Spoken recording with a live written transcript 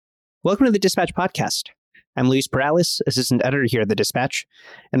Welcome to the Dispatch Podcast. I'm Luis Perales, Assistant Editor here at the Dispatch,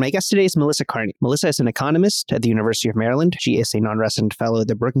 and my guest today is Melissa Carney. Melissa is an economist at the University of Maryland. She is a non-resident fellow at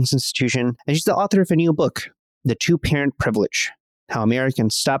the Brookings Institution, and she's the author of a new book, The Two-Parent Privilege: How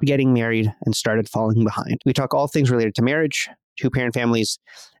Americans Stopped Getting Married and Started Falling Behind. We talk all things related to marriage, two-parent families,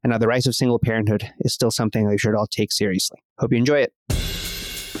 and how the rise of single parenthood is still something we should all take seriously. Hope you enjoy it.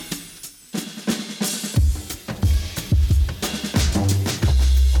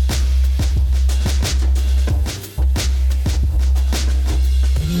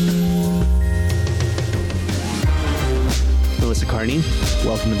 Melissa Carney,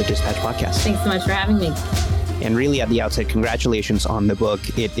 welcome to the Dispatch Podcast. Thanks so much for having me. And really at the outset, congratulations on the book.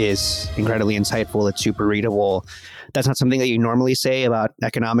 It is incredibly insightful. It's super readable. That's not something that you normally say about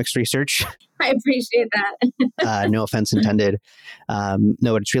economics research. I appreciate that. No offense intended.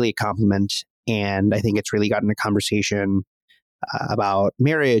 No, it's really a compliment. And I think it's really gotten a conversation about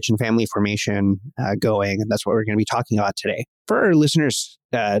marriage and family formation going. And that's what we're going to be talking about today. For our listeners,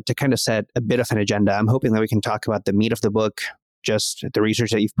 to kind of set a bit of an agenda, I'm hoping that we can talk about the meat of the book, just the research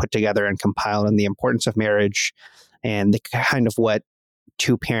that you've put together and compiled on the importance of marriage and the kind of what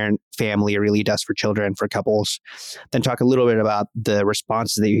two-parent family really does for children, for couples. Then talk a little bit about the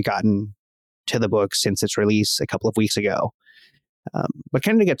responses that you've gotten to the book since its release a couple of weeks ago. But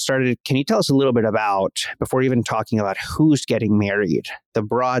kind of to get started, can you tell us a little bit about, before even talking about who's getting married, the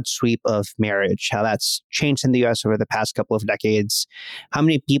broad sweep of marriage, how that's changed in the U.S. over the past couple of decades? How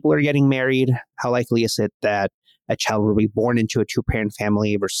many people are getting married? How likely is it that a child will be born into a two-parent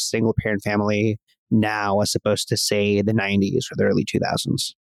family versus single-parent family now, as opposed to, say, the 90s or the early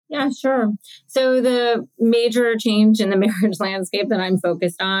 2000s? Yeah, sure. So the major change in the marriage landscape that I'm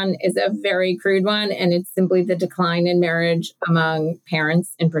focused on is a very crude one, and it's simply the decline in marriage among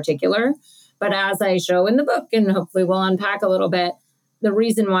parents in particular. But as I show in the book, and hopefully we'll unpack a little bit, the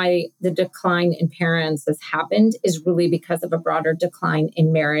reason why the decline in parents has happened is really because of a broader decline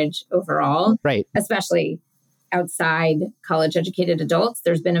in marriage overall, right? Especially outside college-educated adults.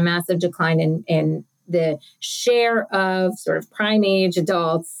 There's been a massive decline in the share of sort of prime age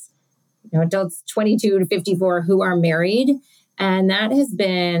adults, adults 22 to 54 who are married. And that has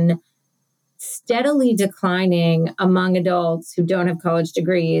been steadily declining among adults who don't have college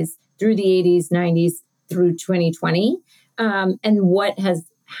degrees through the 80s, 90s, through 2020. And what has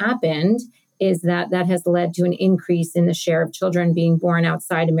happened is that has led to an increase in the share of children being born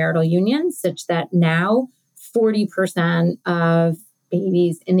outside of marital unions, such that now 40% of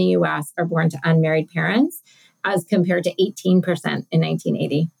babies in the U.S. are born to unmarried parents, as compared to 18% in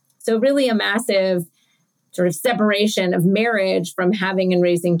 1980. So really a massive sort of separation of marriage from having and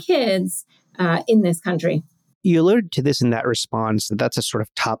raising kids in this country. You alluded to this in that response, that's a sort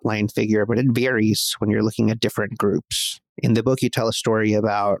of top line figure, but it varies when you're looking at different groups. In the book, you tell a story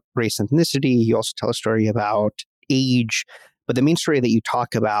about race and ethnicity. You also tell a story about age. But the main story that you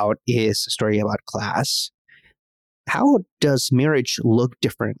talk about is a story about class. How does marriage look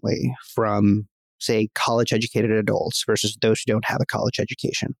differently from, say, college-educated adults versus those who don't have a college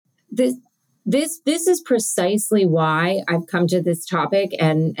education? This is precisely why I've come to this topic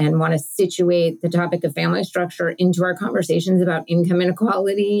and want to situate the topic of family structure into our conversations about income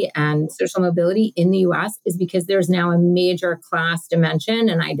inequality and social mobility in the U.S. is because there's now a major class dimension,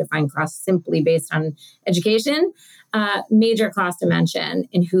 and I define class simply based on education, major class dimension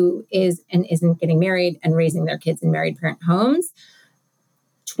in who is and isn't getting married and raising their kids in married parent homes.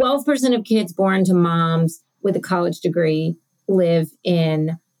 12% of kids born to moms with a college degree live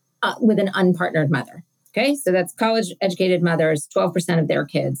in with an unpartnered mother. Okay, so that's college-educated mothers. 12% of their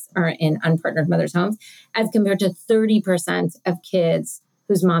kids are in unpartnered mothers' homes, as compared to 30% of kids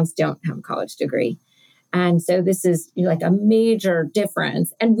whose moms don't have a college degree. And so this is like a major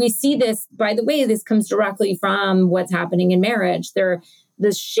difference. And we see this, by the way, this comes directly from what's happening in marriage.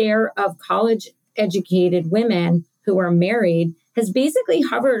 The share of college-educated women who are married has basically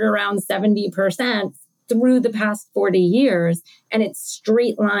hovered around 70% through the past 40 years, and it's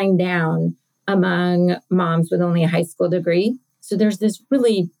straight line down among moms with only a high school degree. So there's this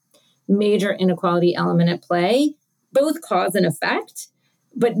really major inequality element at play, both cause and effect.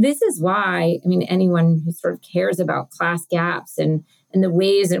 But this is why, anyone who sort of cares about class gaps and the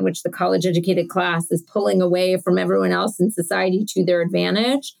ways in which the college-educated class is pulling away from everyone else in society to their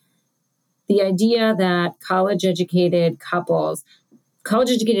advantage, the idea that college-educated couples,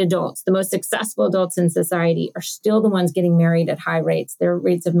 college-educated adults, the most successful adults in society, are still the ones getting married at high rates. Their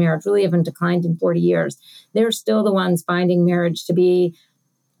rates of marriage really haven't declined in 40 years. They're still the ones finding marriage to be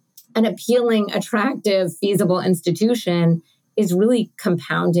an appealing, attractive, feasible institution, is really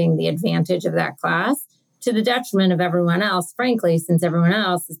compounding the advantage of that class. to the detriment of everyone else, frankly, since everyone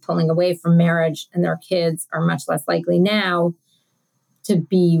else is pulling away from marriage and their kids are much less likely now to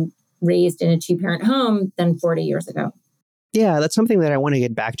be raised in a two-parent home than 40 years ago. Yeah, that's something that I want to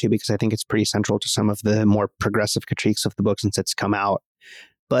get back to because I think it's pretty central to some of the more progressive critiques of the book since it's come out.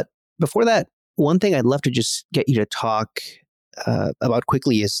 But before that, one thing I'd love to just get you to talk about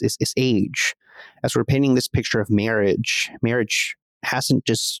quickly is age. As we're painting this picture of marriage hasn't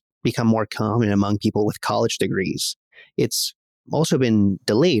just become more common among people with college degrees. It's also been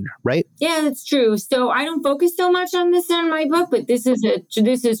delayed, right? Yeah, that's true. So I don't focus so much on this in my book, but this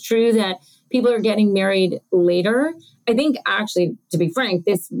is true that people are getting married later. I think actually, to be frank,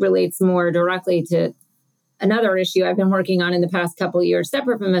 this relates more directly to another issue I've been working on in the past couple of years,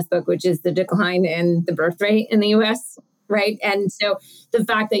 separate from this book, which is the decline in the birth rate in the US, right? And so the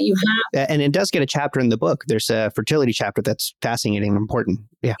fact that you have... And it does get a chapter in the book. There's a fertility chapter that's fascinating and important.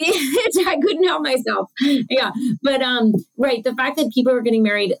 Yeah. I couldn't help myself. Yeah. But right, the fact that people are getting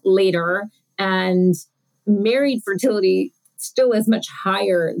married later and married fertility still is much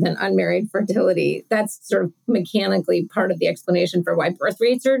higher than unmarried fertility. That's sort of mechanically part of the explanation for why birth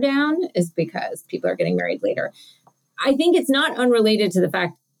rates are down, is because people are getting married later. I think it's not unrelated to the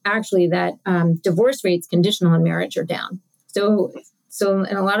fact, actually, that divorce rates conditional on marriage are down. So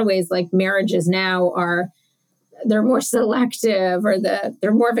in a lot of ways, like marriages now they're more selective, or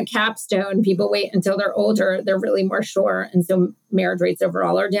they're more of a capstone. People wait until they're older. They're really more sure. And so marriage rates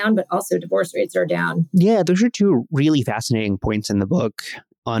overall are down, but also divorce rates are down. Yeah, those are two really fascinating points in the book.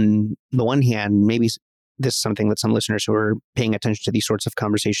 On the one hand, maybe this is something that some listeners who are paying attention to these sorts of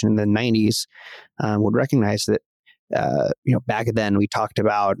conversation in the 90s would recognize that, back then we talked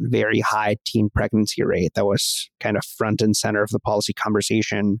about very high teen pregnancy rate. That was kind of front and center of the policy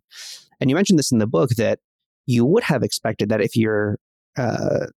conversation. And you mentioned this in the book, that you would have expected that if your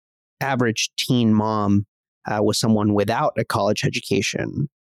average teen mom was someone without a college education,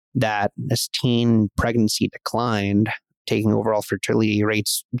 that as teen pregnancy declined, taking overall fertility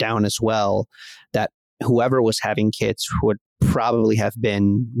rates down as well, that whoever was having kids would probably have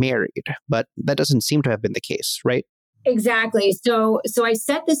been married. But that doesn't seem to have been the case, right? Exactly. So I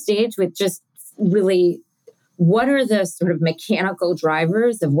set the stage with just really, what are the sort of mechanical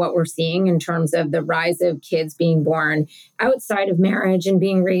drivers of what we're seeing in terms of the rise of kids being born outside of marriage and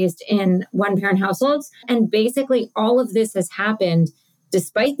being raised in one-parent households? And basically, all of this has happened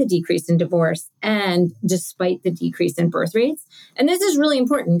despite the decrease in divorce and despite the decrease in birth rates. And this is really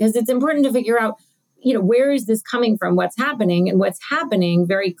important because it's important to figure out, where is this coming from? What's happening? And what's happening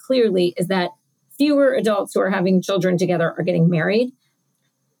very clearly is that fewer adults who are having children together are getting married.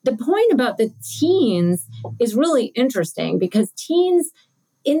 The point about the teens is really interesting because teens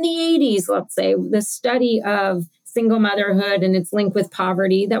in the 80s, let's say, the study of single motherhood and its link with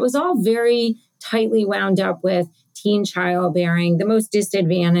poverty, that was all very tightly wound up with teen childbearing, the most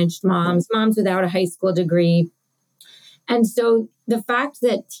disadvantaged moms without a high school degree. And so the fact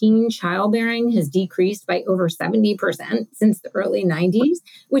that teen childbearing has decreased by over 70% since the early 90s,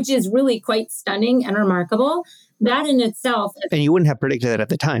 which is really quite stunning and remarkable, that in itself... And you wouldn't have predicted that at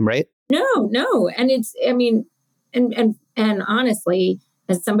the time, right? No. And it's, and honestly,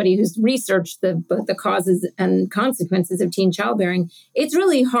 as somebody who's researched both the causes and consequences of teen childbearing, it's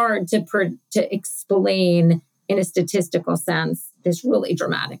really hard to explain in a statistical sense this really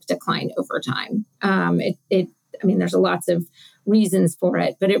dramatic decline over time. There's lots of reasons for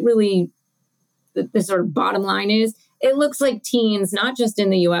it, but it really, the sort of bottom line is, it looks like teens, not just in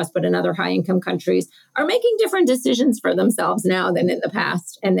the US, but in other high-income countries, are making different decisions for themselves now than in the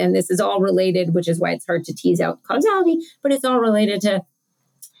past. And then this is all related, which is why it's hard to tease out causality, but it's all related to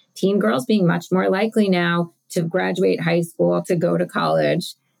teen girls being much more likely now to graduate high school, to go to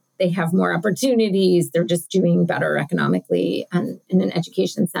college. They have more opportunities. They're just doing better economically and in an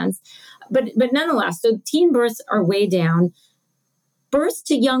education sense. But nonetheless, so teen births are way down. Births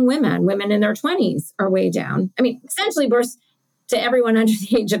to young women in their 20s are way down. Essentially births to everyone under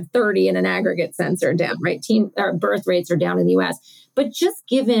the age of 30 in an aggregate sense are down, right? Birth rates are down in the US. But just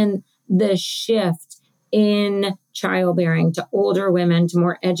given the shift in childbearing to older women, to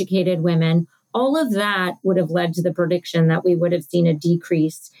more educated women, all of that would have led to the prediction that we would have seen a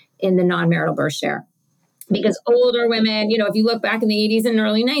decrease in the non-marital birth share. Because older women, if you look back in the 80s and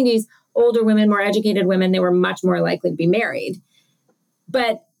early 90s, older women, more educated women, they were much more likely to be married.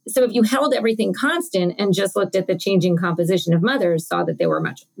 But so if you held everything constant and just looked at the changing composition of mothers, saw that they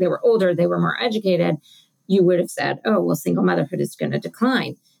were older, they were more educated, you would have said, oh, well, single motherhood is going to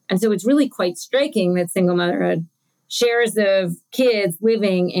decline. And so it's really quite striking that single motherhood shares of kids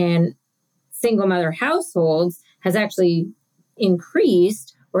living in single mother households has actually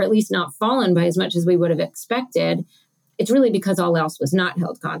increased or at least not fallen by as much as we would have expected, it's really because all else was not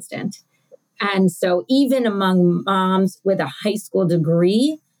held constant. And so even among moms with a high school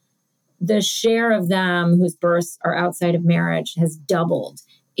degree, the share of them whose births are outside of marriage has doubled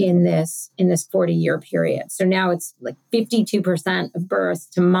in this 40-year period. So now it's like 52% of births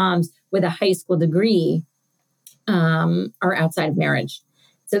to moms with a high school degree are outside of marriage.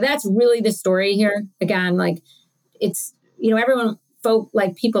 So that's really the story here. Again, like it's, everyone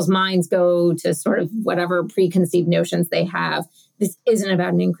people's minds go to sort of whatever preconceived notions they have. This isn't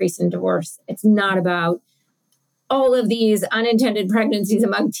about an increase in divorce. It's not about all of these unintended pregnancies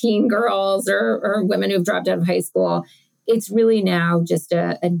among teen girls or women who've dropped out of high school. It's really now just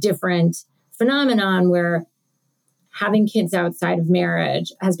a different phenomenon where having kids outside of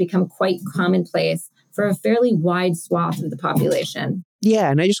marriage has become quite commonplace for a fairly wide swath of the population.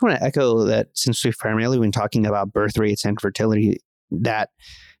 Yeah, and I just want to echo that since we've primarily been talking about birth rates and fertility, that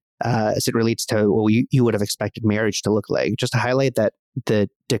as it relates to what you would have expected marriage to look like, just to highlight that the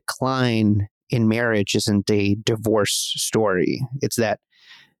decline in marriage isn't a divorce story. It's that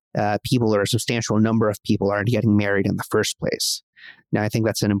people, or a substantial number of people, aren't getting married in the first place. Now, I think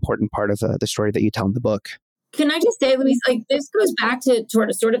that's an important part of the story that you tell in the book. Can I just say, Louise, this goes back to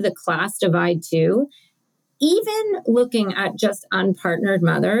sort of the class divide too. Even looking at just unpartnered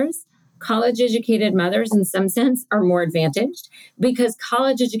mothers, college-educated mothers in some sense are more advantaged because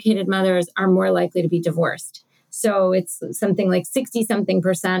college-educated mothers are more likely to be divorced. So it's something like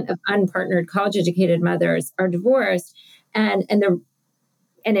 60-something% of unpartnered college-educated mothers are divorced. And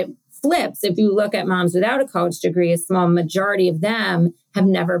it flips. If you look at moms without a college degree, a small majority of them have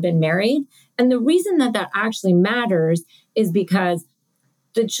never been married. And the reason that actually matters is because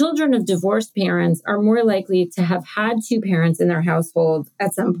the children of divorced parents are more likely to have had two parents in their household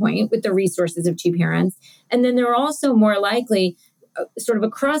at some point with the resources of two parents. And then they're also more likely, sort of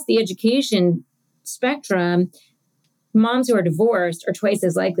across the education spectrum, moms who are divorced are twice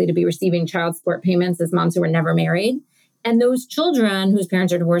as likely to be receiving child support payments as moms who are never married. And those children whose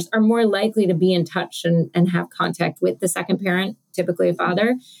parents are divorced are more likely to be in touch and have contact with the second parent, typically a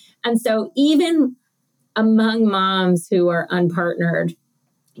father. And so even among moms who are unpartnered,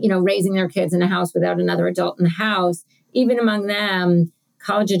 raising their kids in a house without another adult in the house, even among them,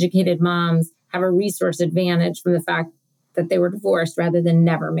 college-educated moms have a resource advantage from the fact that they were divorced rather than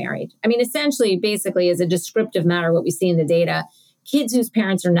never married. I mean, essentially, basically, as a descriptive matter, what we see in the data, kids whose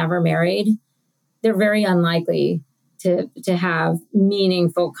parents are never married, they're very unlikely to have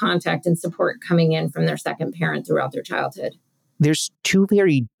meaningful contact and support coming in from their second parent throughout their childhood. There's two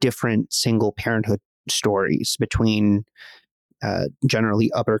very different single parenthood stories between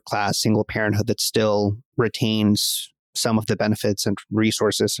generally upper class single parenthood that still retains some of the benefits and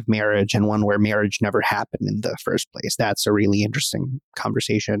resources of marriage, and one where marriage never happened in the first place. That's a really interesting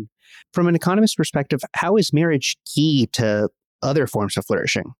conversation. From an economist perspective, how is marriage key to other forms of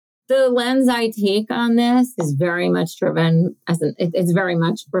flourishing? The lens I take on this is very much driven it's very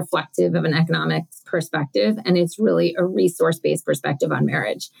much reflective of an economics perspective, and it's really a resource-based perspective on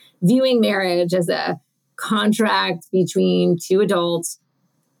marriage. Viewing marriage as a contract between two adults.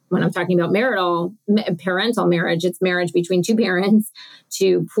 When I'm talking about parental marriage, it's marriage between two parents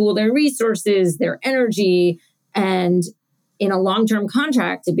to pool their resources, their energy, and in a long-term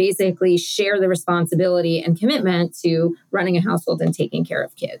contract to basically share the responsibility and commitment to running a household and taking care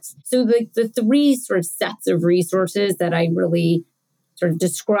of kids. So the three sort of sets of resources that I really sort of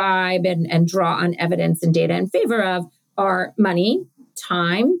describe and draw on evidence and data in favor of are money,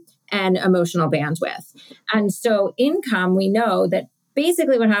 time, and emotional bandwidth. And so income, we know that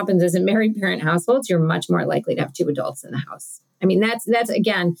basically what happens is in married parent households, you're much more likely to have two adults in the house. I mean, that's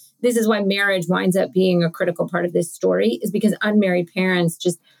again, this is why marriage winds up being a critical part of this story, is because unmarried parents,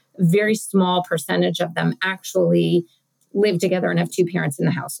 just a very small percentage of them actually live together and have two parents in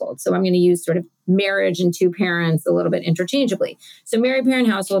the household. So I'm going to use sort of marriage and two parents a little bit interchangeably. So married parent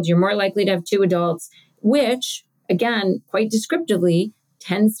households, you're more likely to have two adults, which again, quite descriptively,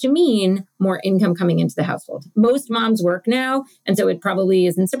 tends to mean more income coming into the household. Most moms work now, and so it probably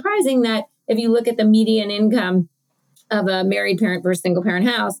isn't surprising that if you look at the median income of a married parent versus single parent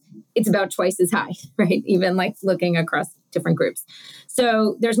house, it's about twice as high, right? Even like looking across different groups.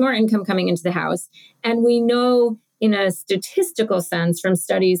 So there's more income coming into the house. And we know in a statistical sense from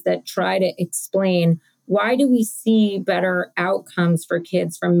studies that try to explain why do we see better outcomes for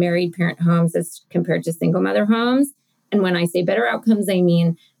kids from married parent homes as compared to single mother homes. And when I say better outcomes, I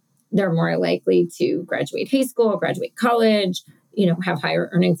mean they're more likely to graduate high school, graduate college, have higher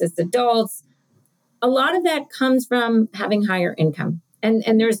earnings as adults. A lot of that comes from having higher income. And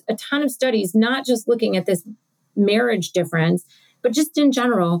there's a ton of studies, not just looking at this marriage difference, But just in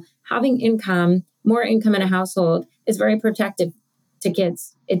general, having income, more income in a household is very protective to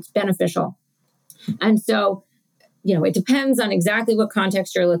kids. It's beneficial. And so, it depends on exactly what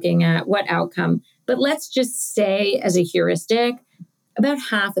context you're looking at, what outcome. But let's just say, as a heuristic, about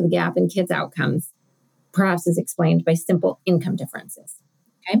half of the gap in kids' outcomes perhaps is explained by simple income differences.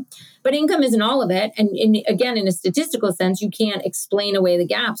 Okay. But income isn't all of it. And again, in a statistical sense, you can't explain away the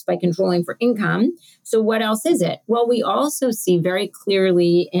gaps by controlling for income. So what else is it? Well, we also see very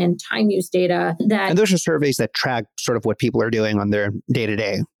clearly in time use data that... And those are surveys that track sort of what people are doing on their day to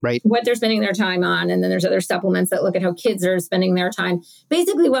day, right? What they're spending their time on. And then there's other supplements that look at how kids are spending their time.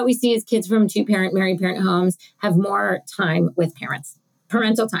 Basically, what we see is kids from two-parent, married parent homes have more time with parents.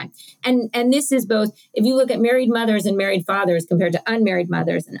 Parental time. And this is both, if you look at married mothers and married fathers compared to unmarried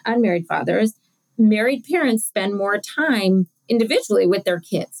mothers and unmarried fathers, married parents spend more time individually with their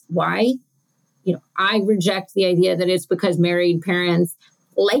kids. Why? I reject the idea that it's because married parents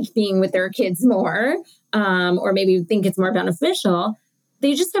like being with their kids more, or maybe think it's more beneficial.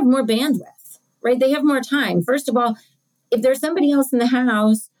 They just have more bandwidth, right? They have more time. First of all, if there's somebody else in the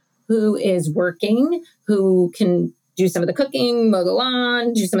house who is working, who can do some of the cooking, mow the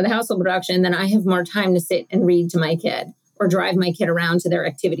lawn, do some of the household production, then I have more time to sit and read to my kid or drive my kid around to their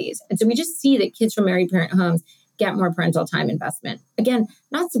activities. And so we just see that kids from married parent homes get more parental time investment. Again,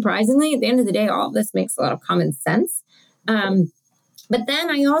 not surprisingly, at the end of the day, all of this makes a lot of common sense. But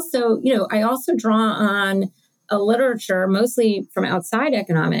then I also draw on a literature, mostly from outside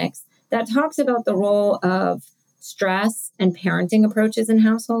economics, that talks about the role of stress and parenting approaches in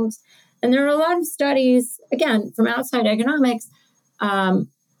households. And there are a lot of studies, again, from outside economics, that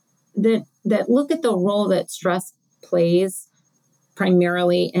look at the role that stress plays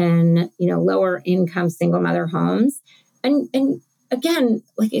primarily in, lower income single mother homes. And again,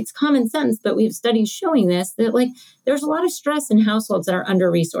 it's common sense, but we have studies showing this, that there's a lot of stress in households that are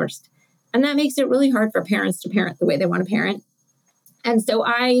under-resourced. And that makes it really hard for parents to parent the way they want to parent. And so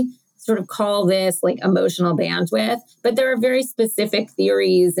I sort of call this emotional bandwidth, but there are very specific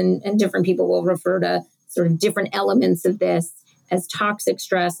theories and different people will refer to sort of different elements of this as toxic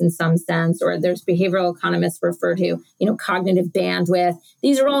stress in some sense, or there's behavioral economists refer to, cognitive bandwidth.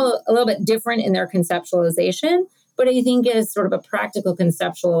 These are all a little bit different in their conceptualization, but I think as sort of a practical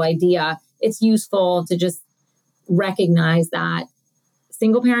conceptual idea, it's useful to just recognize that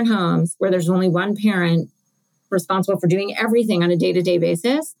single parent homes where there's only one parent responsible for doing everything on a day-to-day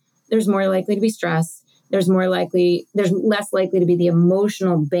basis, there's more likely to be stress. There's less likely to be the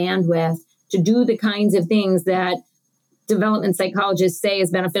emotional bandwidth to do the kinds of things that development psychologists say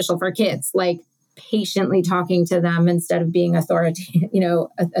is beneficial for kids, like patiently talking to them instead of being authoritarian,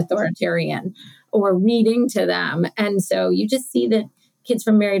 or reading to them. And so you just see that kids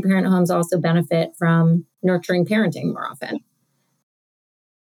from married parent homes also benefit from nurturing parenting more often.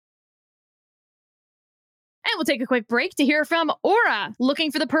 And we'll take a quick break to hear from Aura.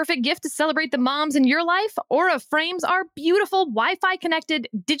 Looking for the perfect gift to celebrate the moms in your life? Aura frames are beautiful Wi-Fi connected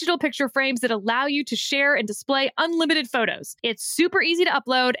digital picture frames that allow you to share and display unlimited photos. It's super easy to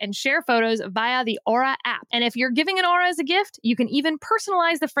upload and share photos via the Aura app. And if you're giving an Aura as a gift, you can even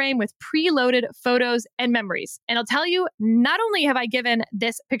personalize the frame with preloaded photos and memories. And I'll tell you, not only have I given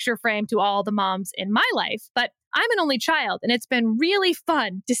this picture frame to all the moms in my life, but I'm an only child, and it's been really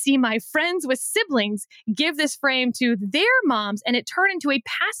fun to see my friends with siblings give this frame to their moms, and it turned into a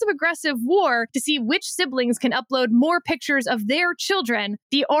passive-aggressive war to see which siblings can upload more pictures of their children.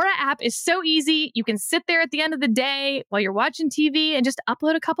 The Aura app is so easy. You can sit there at the end of the day while you're watching TV and just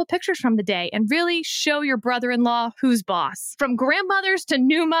upload a couple pictures from the day and really show your brother-in-law who's boss. From grandmothers to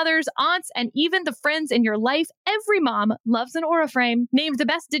new mothers, aunts, and even the friends in your life, every mom loves an Aura frame. Named the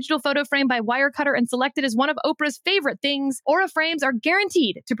best digital photo frame by Wirecutter and selected as one of Oprah's favorite things, Aura frames are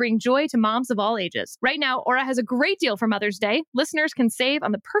guaranteed to bring joy to moms of all ages. Right now, Aura has a great deal for Mother's Day. Listeners can save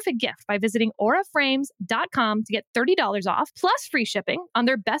on the perfect gift by visiting auraframes.com to get $30 off, plus free shipping on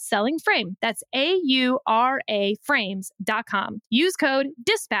their best-selling frame. That's AURA frames.com. Use code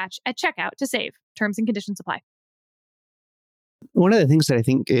DISPATCH at checkout to save. Terms and conditions apply. One of the things that I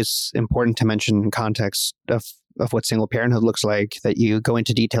think is important to mention in context of what single parenthood looks like, that you go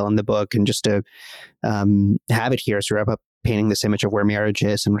into detail in the book, and just to have it here, so wrap up painting this image of where marriage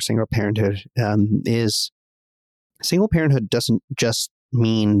is and where single parenthood is. Single parenthood doesn't just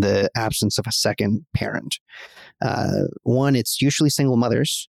mean the absence of a second parent. One, it's usually single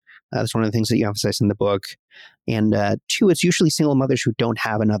mothers. That's one of the things that you emphasize in the book. And two, it's usually single mothers who don't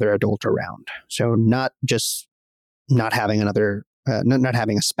have another adult around. So not just not having another, not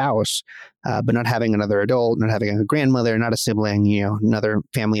having a spouse, but not having another adult, not having a grandmother, not a sibling, another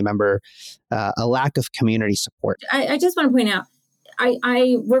family member, a lack of community support. I just want to point out,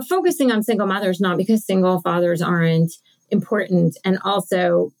 we're focusing on single mothers, not because single fathers aren't important and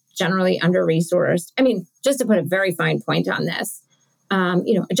also generally under-resourced. I mean, just to put a very fine point on this,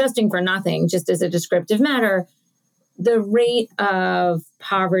 adjusting for nothing, just as a descriptive matter, the rate of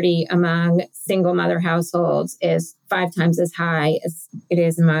poverty among single mother households is 5 times as high as it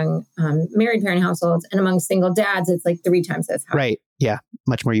is among married parent households. And among single dads, it's like 3 times as high. Right. Yeah.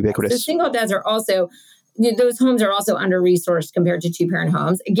 Much more ubiquitous. So single dads are also, those homes are also under-resourced compared to 2-parent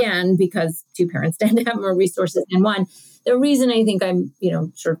homes. Again, because 2 parents tend to have more resources than one. The reason I think I'm,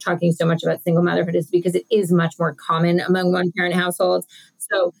 sort of talking so much about single motherhood is because it is much more common among 1-parent households.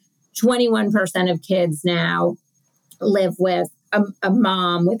 So 21% of kids now live with a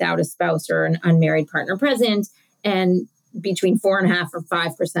mom without a spouse or an unmarried partner present. And between 4.5% or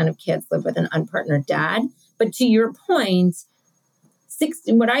 5% of kids live with an unpartnered dad. But to your point,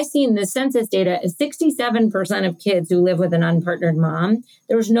 what I see in the census data is 67% of kids who live with an unpartnered mom.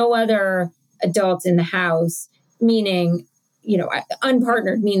 There's no other adults in the house, meaning,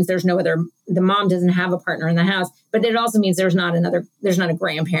 unpartnered means there's no other, the mom doesn't have a partner in the house, but it also means there's not a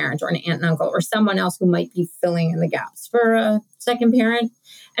grandparent or an aunt and uncle or someone else who might be filling in the gaps for a second parent.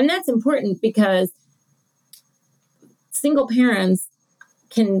 And that's important because single parents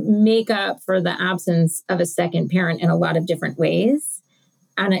can make up for the absence of a second parent in a lot of different ways.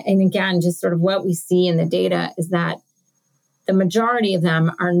 And again, just sort of what we see in the data is that the majority of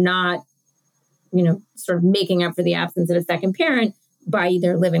them are not, sort of making up for the absence of a second parent by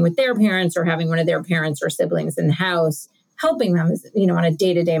either living with their parents or having one of their parents or siblings in the house, helping them, on a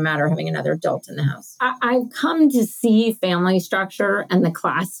day-to-day matter, having another adult in the house. I've come to see family structure and the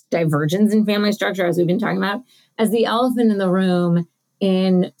class divergence in family structure, as we've been talking about, as the elephant in the room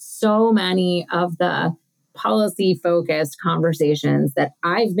in so many of the policy-focused conversations that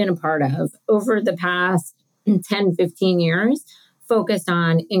I've been a part of over the past 10, 15 years, focused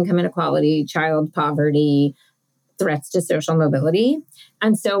on income inequality, child poverty, threats to social mobility.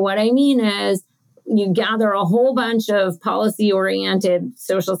 And so what I mean is you gather a whole bunch of policy-oriented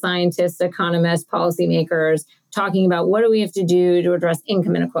social scientists, economists, policymakers, talking about what do we have to do to address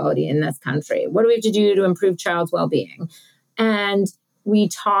income inequality in this country? What do we have to do to improve child's well-being? And we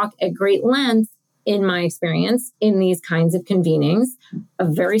talk at great length, in my experience, in these kinds of convenings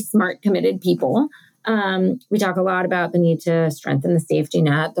of very smart, committed people. We talk a lot about the need to strengthen the safety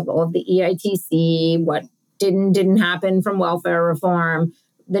net, the role of the EITC, what didn't happen from welfare reform,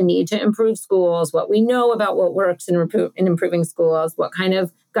 the need to improve schools, what we know about what works in improving schools, what kind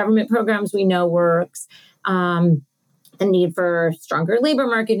of government programs we know works, the need for stronger labor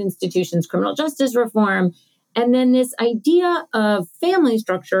market institutions, criminal justice reform. And then this idea of family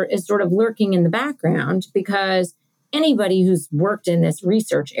structure is sort of lurking in the background because anybody who's worked in this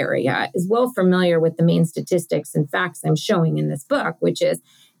research area is well familiar with the main statistics and facts I'm showing in this book, which is,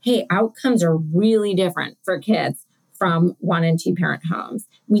 hey, outcomes are really different for kids from 1 and 2 parent homes.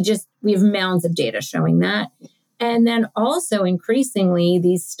 We have mounds of data showing that. And then also increasingly,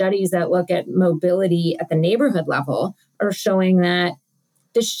 these studies that look at mobility at the neighborhood level are showing that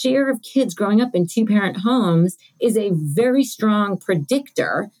the share of kids growing up in 2-parent homes is a very strong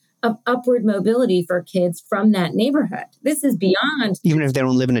predictor of upward mobility for kids from that neighborhood. This is beyond... Even if they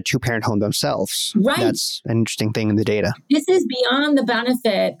don't live in a 2-parent home themselves. Right. That's an interesting thing in the data. This is beyond the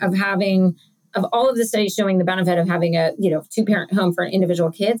benefit of all of the studies showing the benefit of having a 2-parent home for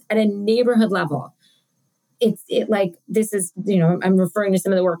individual kids at a neighborhood level. I'm referring to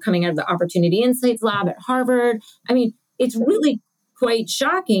some of the work coming out of the Opportunity Insights Lab at Harvard. I mean, it's really quite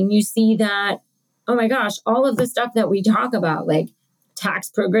shocking. You see that, oh my gosh, all of the stuff that we talk about, like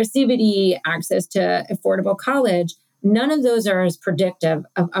tax progressivity, access to affordable college, none of those are as predictive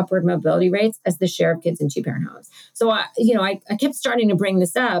of upward mobility rates as the share of kids in 2-parent homes. So, I kept starting to bring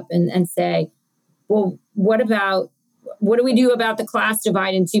this up and say, well, what do we do about the class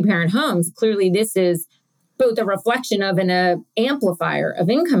divide in 2-parent homes? Clearly, this is both a reflection of and an amplifier of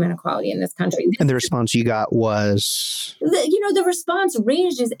income inequality in this country. And the response you got was? The response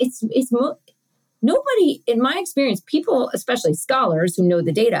range is, nobody, in my experience, people, especially scholars who know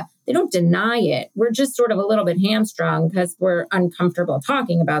the data, they don't deny it. We're just sort of a little bit hamstrung because we're uncomfortable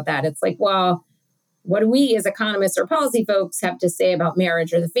talking about that. It's like, well, what do we as economists or policy folks have to say about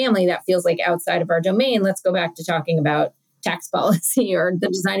marriage or the family? That feels like outside of our domain. Let's go back to talking about tax policy or the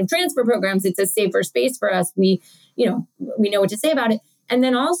design of transfer programs. It's a safer space for us. We know what to say about it. And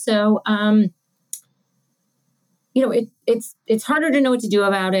then also, it's harder to know what to do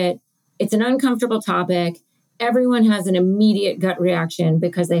about it. It's an uncomfortable topic. Everyone has an immediate gut reaction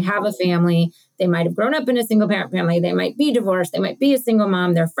because they have a family. They might have grown up in a single parent family. They might be divorced. They might be a single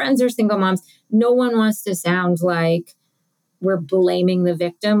mom. Their friends are single moms. No one wants to sound like we're blaming the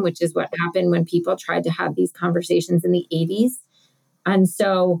victim, which is what happened when people tried to have these conversations in the 80s. And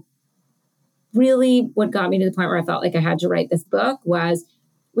so really what got me to the point where I felt like I had to write this book was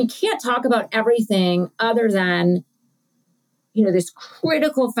we can't talk about everything other than, this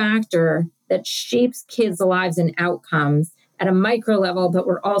critical factor that shapes kids' lives and outcomes at a micro level, but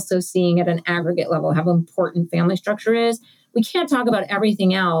we're also seeing at an aggregate level how important family structure is. We can't talk about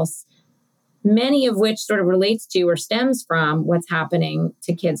everything else, many of which sort of relates to or stems from what's happening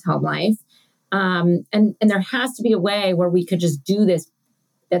to kids' home life. And there has to be a way where we could just do this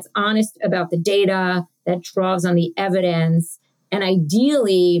that's honest about the data, that draws on the evidence, and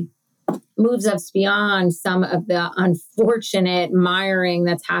ideally moves us beyond some of the unfortunate miring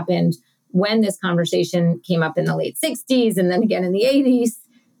that's happened when this conversation came up in the late 60s and then again in the 80s,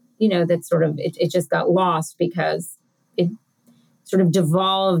 that sort of, it just got lost because it sort of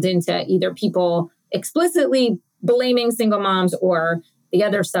devolved into either people explicitly blaming single moms or the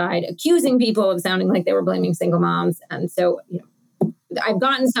other side accusing people of sounding like they were blaming single moms. And so, I've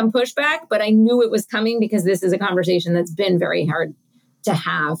gotten some pushback, but I knew it was coming because this is a conversation that's been very hard to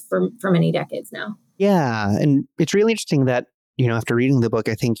have for many decades now. Yeah. And it's really interesting that, after reading the book,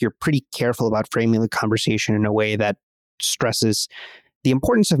 I think you're pretty careful about framing the conversation in a way that stresses the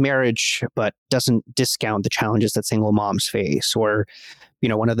importance of marriage, but doesn't discount the challenges that single moms face. Or,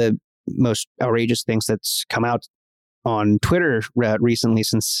 one of the most outrageous things that's come out on Twitter recently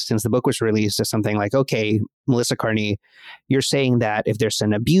since the book was released is something like, okay, Melissa Carney, you're saying that if there's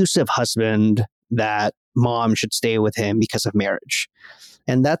an abusive husband, that mom should stay with him because of marriage.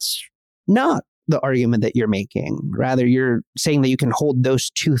 And that's not the argument that you're making. Rather, you're saying that you can hold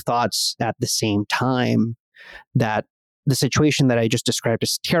those two thoughts at the same time, that the situation that I just described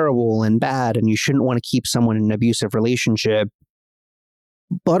is terrible and bad, and you shouldn't want to keep someone in an abusive relationship,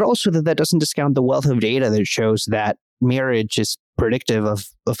 but also that doesn't discount the wealth of data that shows that marriage is predictive of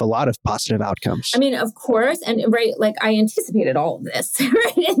a lot of positive outcomes. I mean, of course. And right, like I anticipated all of this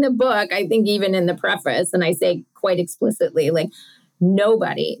right in the book. I think even in the preface, and I say quite explicitly, like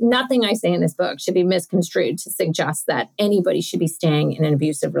nothing I say in this book should be misconstrued to suggest that anybody should be staying in an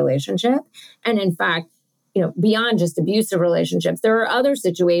abusive relationship. And in fact, beyond just abusive relationships, there are other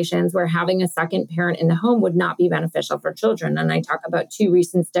situations where having a second parent in the home would not be beneficial for children. And I talk about 2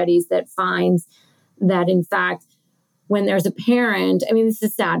 recent studies that finds that, in fact, when there's a parent, I mean, this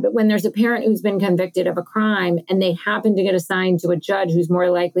is sad, but when there's a parent who's been convicted of a crime and they happen to get assigned to a judge who's more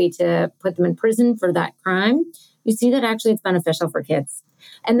likely to put them in prison for that crime, you see that actually it's beneficial for kids.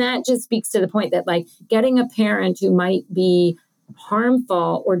 And that just speaks to the point that, like, getting a parent who might be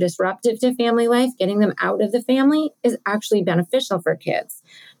harmful or disruptive to family life, getting them out of the family is actually beneficial for kids.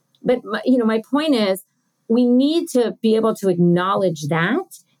 But, my point is we need to be able to acknowledge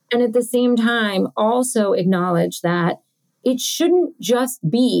that. And at the same time, also acknowledge that it shouldn't just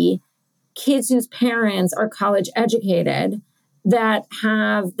be kids whose parents are college educated that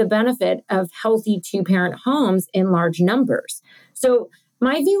have the benefit of healthy 2-parent homes in large numbers. So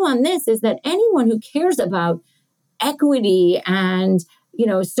my view on this is that anyone who cares about equity and,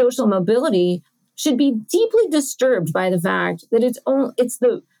 social mobility should be deeply disturbed by the fact that it's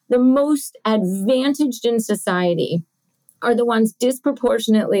the most advantaged in society are the ones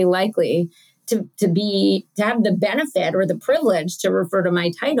disproportionately likely to have the benefit or the privilege, to refer to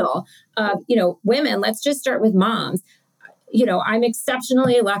my title of, women. Let's just start with moms. I'm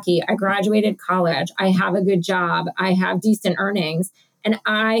exceptionally lucky. I graduated college. I have a good job. I have decent earnings, and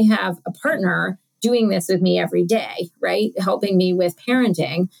I have a partner doing this with me every day, right? Helping me with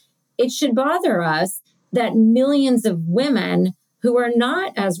parenting. It should bother us that millions of women who are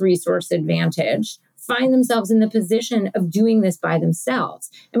not as resource advantaged find themselves in the position of doing this by themselves.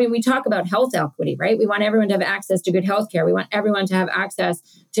 I mean, we talk about health equity, right? We want everyone to have access to good healthcare. We want everyone to have access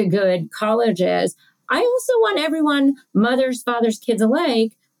to good colleges. I also want everyone, mothers, fathers, kids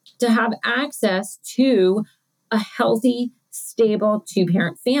alike, to have access to a healthy, stable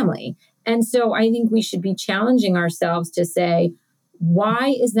 2-parent family. And so I think we should be challenging ourselves to say,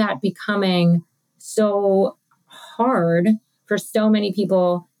 why is that becoming so hard for so many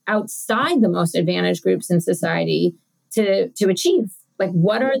people outside the most advantaged groups in society to achieve? Like,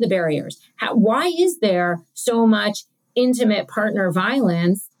 what are the barriers? Why is there so much intimate partner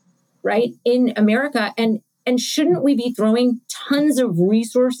violence, right, in America? And shouldn't we be throwing tons of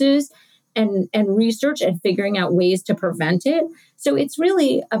resources and research and figuring out ways to prevent it? So it's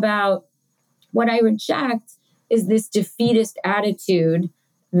really about, what I reject is this defeatist attitude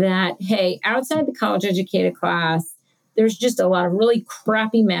that, hey, outside the college educated class, there's just a lot of really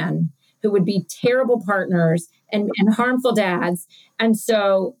crappy men who would be terrible partners and harmful dads. And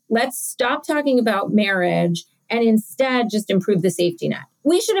so let's stop talking about marriage and instead just improve the safety net.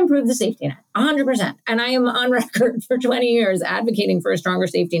 We should improve the safety net 100%. And I am on record for 20 years advocating for a stronger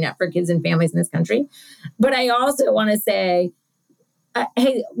safety net for kids and families in this country. But I also want to say,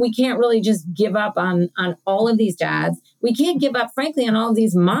 hey, we can't really just give up on all of these dads. We can't give up, frankly, on all of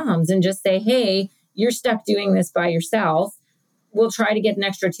these moms and just say, hey, you're stuck doing this by yourself. We'll try to get an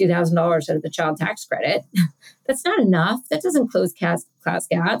extra $2,000 out of the child tax credit. That's not enough. That doesn't close class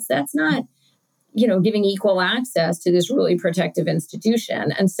gaps. That's not, giving equal access to this really protective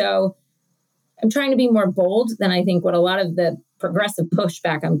institution. And so I'm trying to be more bold than I think what a lot of the progressive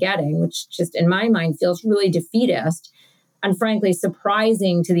pushback I'm getting, which just in my mind feels really defeatist and frankly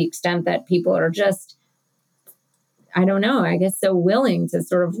surprising to the extent that people are just, I don't know, I guess so willing to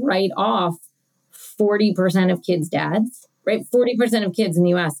sort of write off 40% of kids' dads, right? 40% of kids in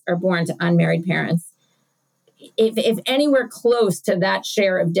the US are born to unmarried parents. If anywhere close to that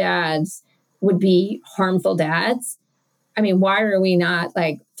share of dads would be harmful dads, I mean, why are we not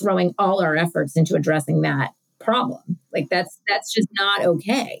throwing all our efforts into addressing that problem? That's just not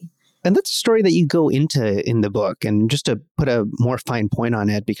okay. And that's a story that you go into in the book. And just to put a more fine point on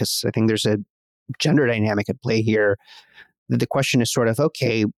it, because I think there's a gender dynamic at play here, the question is sort of,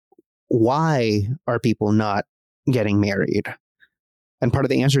 okay, why are people not getting married? And part of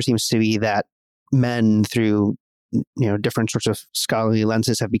the answer seems to be that men, through different sorts of scholarly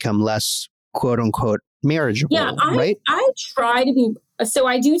lenses, have become less quote unquote marriageable. Yeah, right? I try to be. So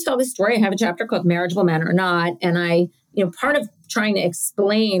I do tell this story. I have a chapter called Marriageable Men or Not. And I, part of trying to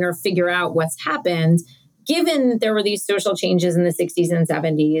explain or figure out what's happened, given there were these social changes in the 60s and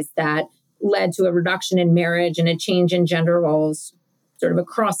 70s that led to a reduction in marriage and a change in gender roles sort of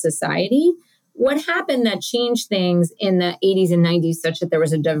across society. What happened that changed things in the 80s and 90s such that there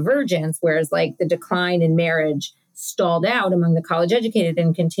was a divergence, whereas the decline in marriage stalled out among the college educated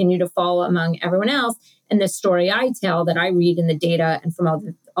and continued to fall among everyone else. And the story I tell that I read in the data and from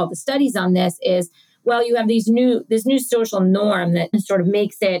all the studies on this is, well, you have this new social norm that sort of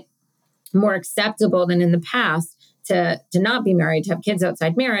makes it more acceptable than in the past to not be married, to have kids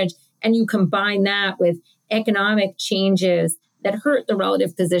outside marriage. And you combine that with economic changes that hurt the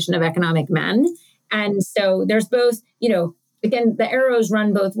relative position of economic men. And so there's both, again, the arrows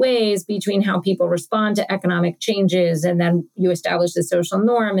run both ways between how people respond to economic changes, and then you establish the social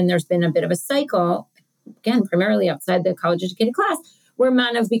norm. And there's been a bit of a cycle, again, primarily outside the college educated class, where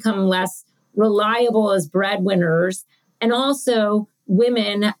men have become less reliable as breadwinners. And also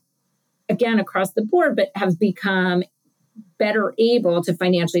women, again, across the board, but have become better able to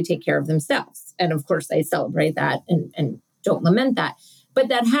financially take care of themselves. And of course, I celebrate that and don't lament that. But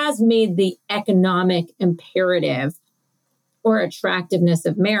that has made the economic imperative or attractiveness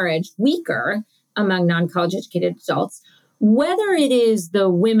of marriage weaker among non-college educated adults, whether it is the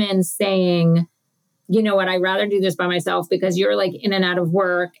women saying, you know what, I'd rather do this by myself because you're in and out of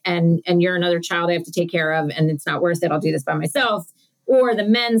work and you're another child I have to take care of and it's not worth it, I'll do this by myself. Or the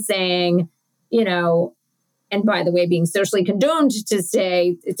men saying, and by the way, being socially condoned to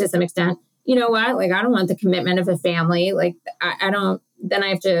say to some extent, you know what, I don't want the commitment of a family. I don't, then I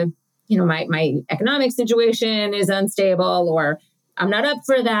have to, my economic situation is unstable, or I'm not up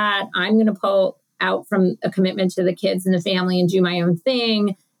for that. I'm going to pull out from a commitment to the kids and the family and do my own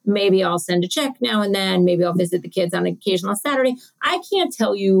thing. Maybe I'll send a check now and then. Maybe I'll visit the kids on an occasional Saturday. I can't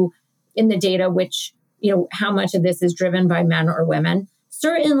tell you in the data which, how much of this is driven by men or women.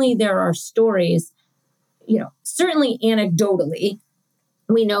 Certainly there are stories, certainly anecdotally,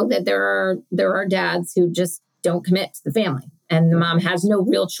 we know that there are dads who just don't commit to the family and the mom has no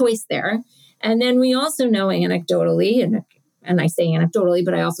real choice there. And then we also know anecdotally, and I say anecdotally,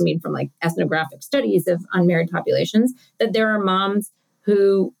 but I also mean from ethnographic studies of unmarried populations, that there are moms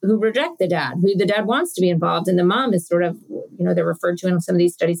who reject the dad, who the dad wants to be involved. And the mom is sort of, they're referred to in some of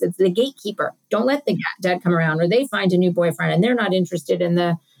these studies as the gatekeeper. Don't let the dad come around, or they find a new boyfriend and they're not interested in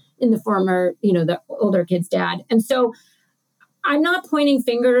the former, the older kid's dad. And so I'm not pointing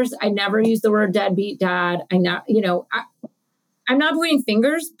fingers. I never use the word deadbeat dad. I'm not pointing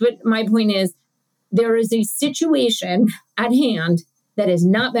fingers, but my point is there is a situation at hand that is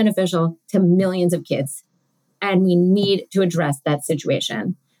not beneficial to millions of kids. And we need to address that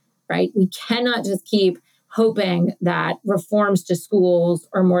situation, right? We cannot just keep hoping that reforms to schools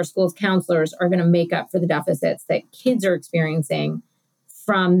or more schools counselors are going to make up for the deficits that kids are experiencing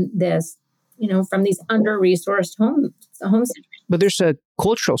from this, from these under-resourced home situations. But there's a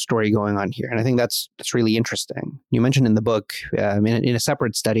cultural story going on here. And I think that's really interesting. You mentioned in the book, in a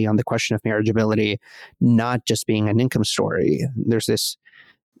separate study on the question of marriageability, not just being an income story, there's this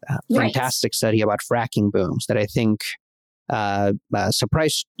fantastic study about fracking booms that I think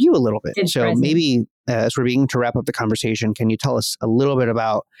surprised you a little bit. So maybe as we're beginning to wrap up the conversation, can you tell us a little bit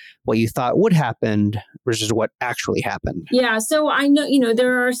about what you thought would happen versus what actually happened? Yeah, so I know,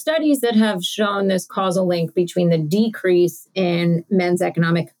 there are studies that have shown this causal link between the decrease in men's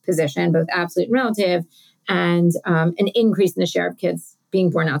economic position, both absolute and relative, and an increase in the share of kids being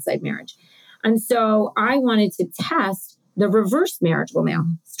born outside marriage. And so I wanted to test the reverse marriageable male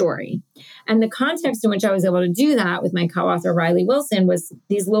story. And the context in which I was able to do that with my co-author, Riley Wilson, was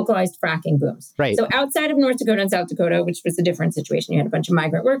these localized fracking booms. Right. So outside of North Dakota and South Dakota, which was a different situation, you had a bunch of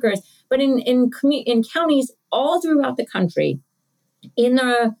migrant workers, but in counties all throughout the country in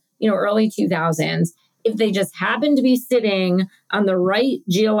the early 2000s, if they just happened to be sitting on the right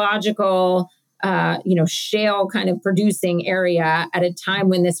geological shale kind of producing area at a time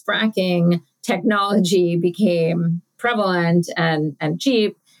when this fracking technology became prevalent and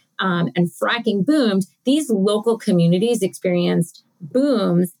cheap, and fracking boomed, these local communities experienced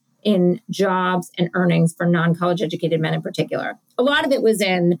booms in jobs and earnings for non-college educated men in particular. A lot of it was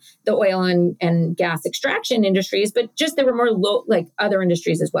in the oil and gas extraction industries, but just there were more like other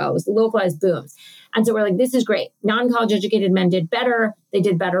industries as well. It was localized booms. And so we're like, this is great. Non-college educated men did better. They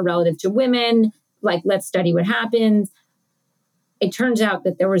did better relative to women. Like, let's study what happens. It turns out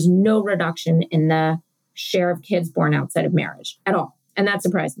that there was no reduction in the share of kids born outside of marriage at all. And that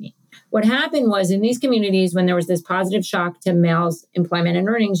surprised me. What happened was in these communities, when there was this positive shock to males' employment and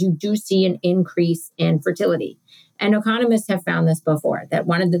earnings, you do see an increase in fertility. And economists have found this before, that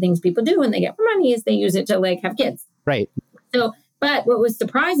one of the things people do when they get more money is they use it to have kids. Right. So, but what was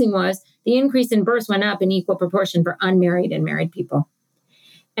surprising was the increase in births went up in equal proportion for unmarried and married people.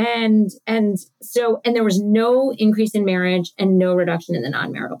 And there was no increase in marriage and no reduction in the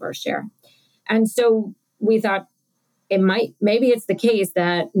non-marital birth share. And so we thought maybe it's the case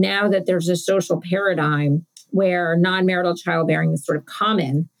that now that there's a social paradigm where non-marital childbearing is sort of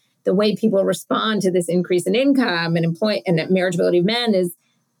common, the way people respond to this increase in income and marriageability of men is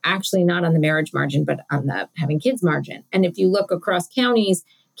actually not on the marriage margin, but on the having kids margin. And if you look across counties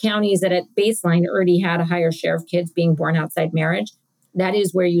that at baseline already had a higher share of kids being born outside marriage, that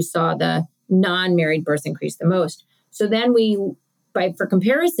is where you saw the non-married births increase the most. So then we, for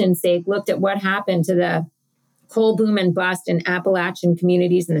comparison's sake, looked at what happened to the coal boom and bust in Appalachian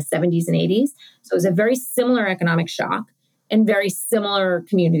communities in the 70s and 80s. So it was a very similar economic shock in very similar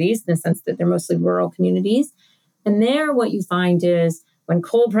communities in the sense that they're mostly rural communities. And there what you find is when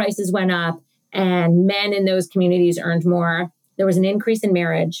coal prices went up and men in those communities earned more, there was an increase in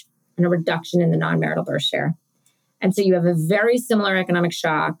marriage and a reduction in the non-marital birth share. And so you have a very similar economic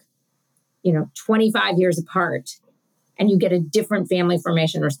shock, 25 years apart, and you get a different family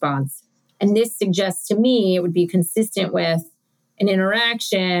formation response. And this suggests to me it would be consistent with an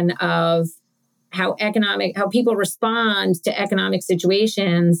interaction of how people respond to economic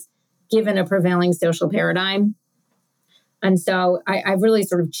situations given a prevailing social paradigm. And so I've really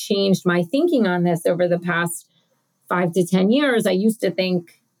sort of changed my thinking on this over the past 5 to 10 years. I used to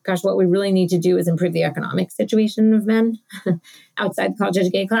think, gosh, what we really need to do is improve the economic situation of men outside the college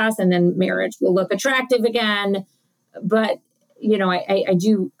educated class, and then marriage will look attractive again. But, I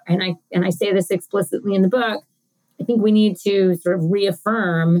do, and I say this explicitly in the book, I think we need to sort of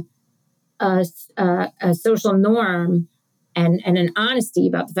reaffirm a social norm and an honesty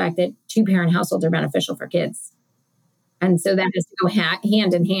about the fact that two-parent households are beneficial for kids. And so that has to go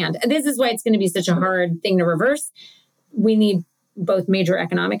hand in hand. And this is why it's going to be such a hard thing to reverse. We need both major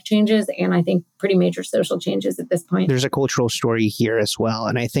economic changes and I think pretty major social changes at this point. There's a cultural story here as well.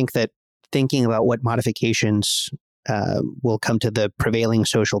 And I think that thinking about what modifications will come to the prevailing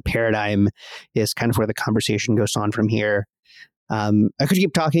social paradigm is kind of where the conversation goes on from here. I could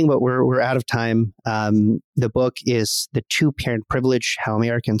keep talking, but we're out of time. The book is The Two-Parent Privilege: How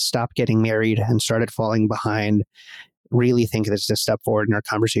Americans Stopped Getting Married and Started Falling Behind. Really think this is a step forward in our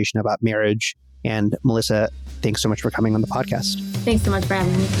conversation about marriage. And Melissa, thanks so much for coming on the podcast. Thanks so much for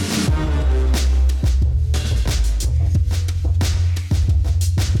having me.